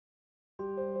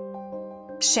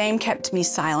Shame kept me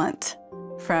silent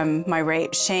from my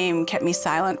rape. Shame kept me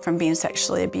silent from being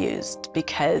sexually abused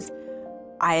because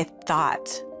I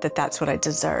thought that that's what I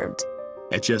deserved.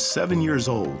 At just 7 years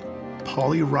old,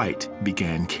 Polly Wright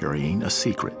began carrying a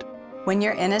secret. When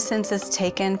your innocence is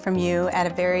taken from you at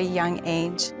a very young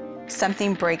age,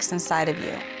 something breaks inside of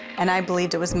you. And I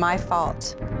believed it was my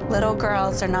fault. Little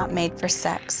girls are not made for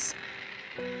sex.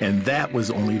 And that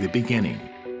was only the beginning.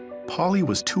 Polly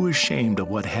was too ashamed of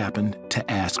what happened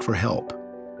to ask for help.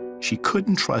 She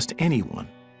couldn't trust anyone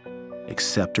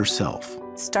except herself.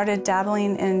 Started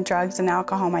dabbling in drugs and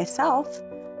alcohol myself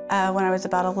when I was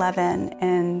about 11,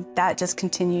 and that just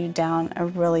continued down a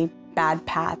really bad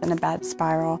path and a bad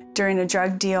spiral. During a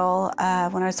drug deal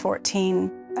when I was 14,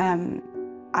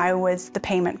 I was the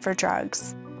payment for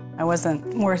drugs. I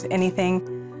wasn't worth anything,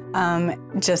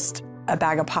 just a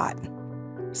bag of pot.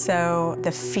 So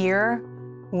the fear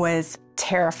was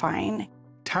terrifying.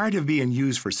 Tired of being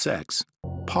used for sex,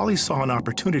 Polly saw an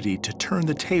opportunity to turn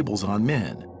the tables on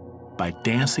men by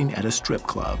dancing at a strip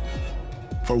club.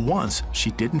 For once,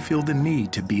 she didn't feel the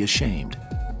need to be ashamed.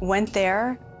 Went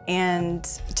there and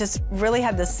just really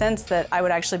had the sense that I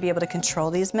would actually be able to control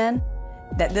these men,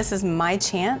 that this is my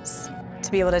chance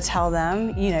to be able to tell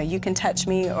them, you know, you can touch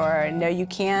me or no, you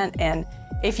can't, and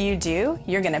if you do,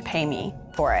 you're gonna pay me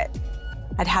for it.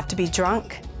 I'd have to be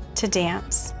drunk to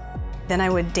dance. Then I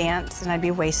would dance and I'd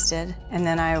be wasted, and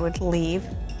then I would leave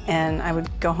and I would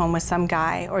go home with some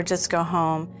guy or just go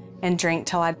home and drink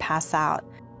till I'd pass out.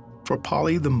 For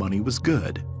Polly, the money was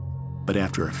good, but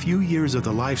after a few years of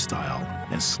the lifestyle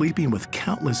and sleeping with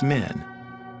countless men,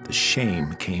 the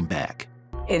shame came back.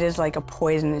 It is like a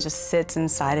poison that just sits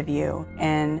inside of you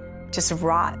and just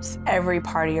rots every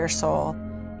part of your soul.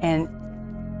 And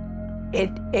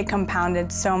it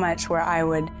compounded so much where I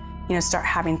would, you know, start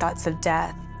having thoughts of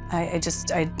death. I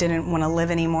didn't want to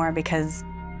live anymore because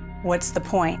what's the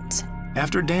point?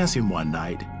 After dancing one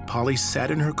night, Polly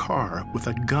sat in her car with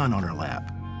a gun on her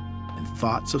lap and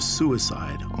thoughts of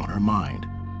suicide on her mind.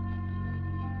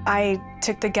 I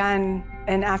took the gun,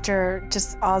 and after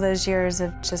just all those years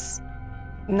of just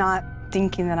not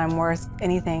thinking that I'm worth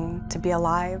anything to be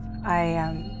alive,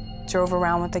 I drove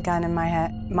around with the gun in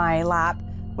my lap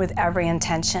with every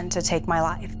intention to take my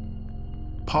life.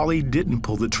 Polly didn't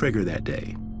pull the trigger that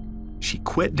day. She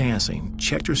quit dancing,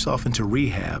 checked herself into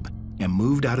rehab, and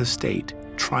moved out of state,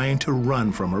 trying to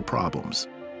run from her problems.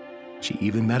 She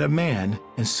even met a man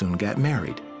and soon got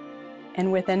married.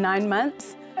 And within 9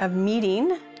 months of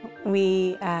meeting,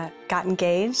 we got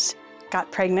engaged,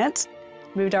 got pregnant,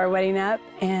 moved our wedding up,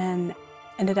 and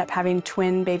ended up having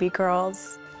twin baby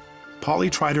girls. Polly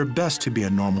tried her best to be a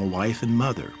normal wife and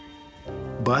mother,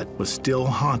 but was still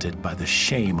haunted by the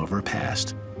shame of her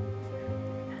past.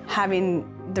 Having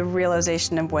the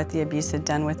realization of what the abuse had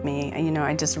done with me, you know,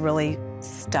 I just really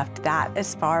stuffed that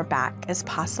as far back as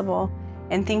possible,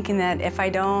 and thinking that if I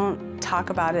don't talk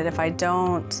about it, if I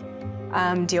don't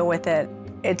deal with it,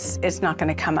 it's not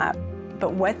gonna come up.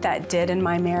 But what that did in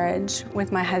my marriage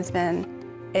with my husband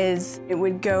is it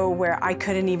would go where I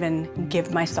couldn't even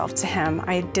give myself to him.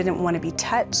 I didn't want to be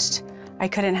touched. I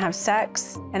couldn't have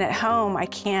sex. And at home, I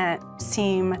can't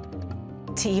seem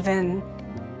to even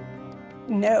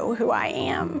know who I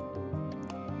am.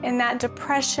 And that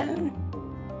depression,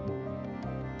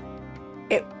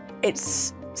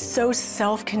 it's so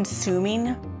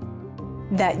self-consuming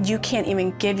that you can't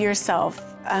even give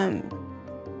yourself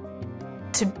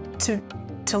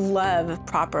to love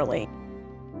properly.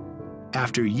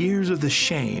 After years of the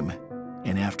shame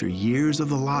and after years of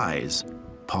the lies,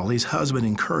 Polly's husband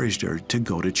encouraged her to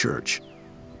go to church.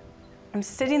 I'm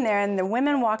sitting there and the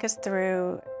women walk us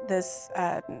through this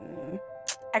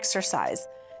exercise.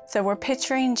 So we're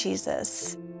picturing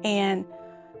Jesus, and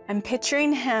I'm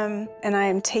picturing him, and I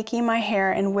am taking my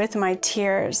hair and with my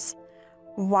tears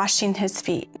washing his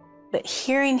feet, but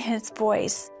hearing his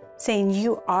voice saying,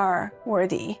 "You are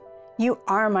worthy. You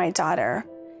are my daughter,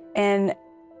 and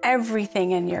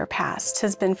everything in your past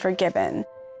has been forgiven,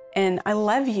 and I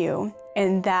love you."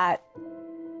 And that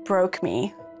broke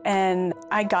me. And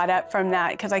I got up from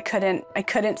that because I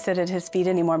couldn't sit at his feet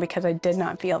anymore because I did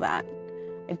not feel that.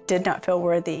 I did not feel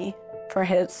worthy for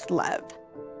his love.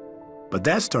 But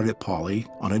that started Polly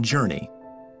on a journey,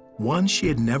 one she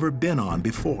had never been on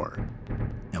before.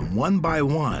 And one by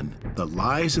one, the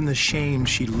lies and the shame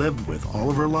she lived with all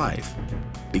of her life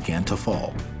began to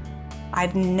fall.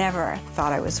 I'd never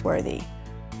thought I was worthy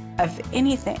of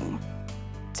anything.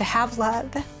 To have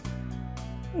love,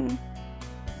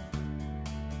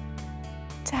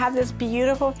 to have this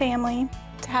beautiful family,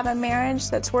 to have a marriage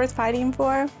that's worth fighting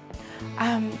for,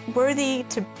 worthy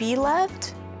to be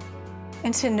loved,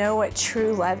 and to know what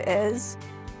true love is.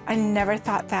 I never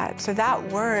thought that. So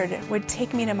that word would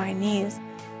take me to my knees.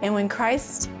 And when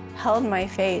Christ held my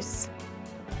face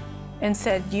and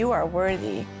said, "You are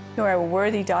worthy. You are a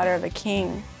worthy daughter of a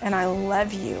king, and I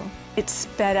love you," it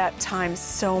sped up time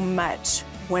so much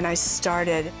when I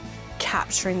started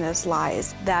capturing those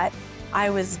lies that I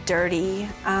was dirty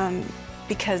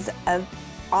because of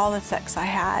all the sex I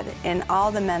had and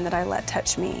all the men that I let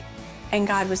touch me. And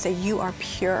God would say, "You are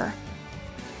pure.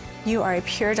 You are a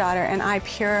pure daughter, and I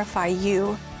purify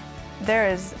you." There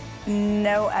is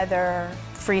no other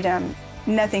freedom.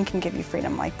 Nothing can give you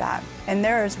freedom like that. And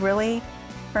there is really,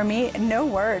 for me, no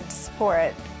words for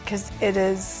it, because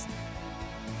it's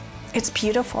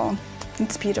beautiful.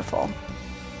 It's beautiful.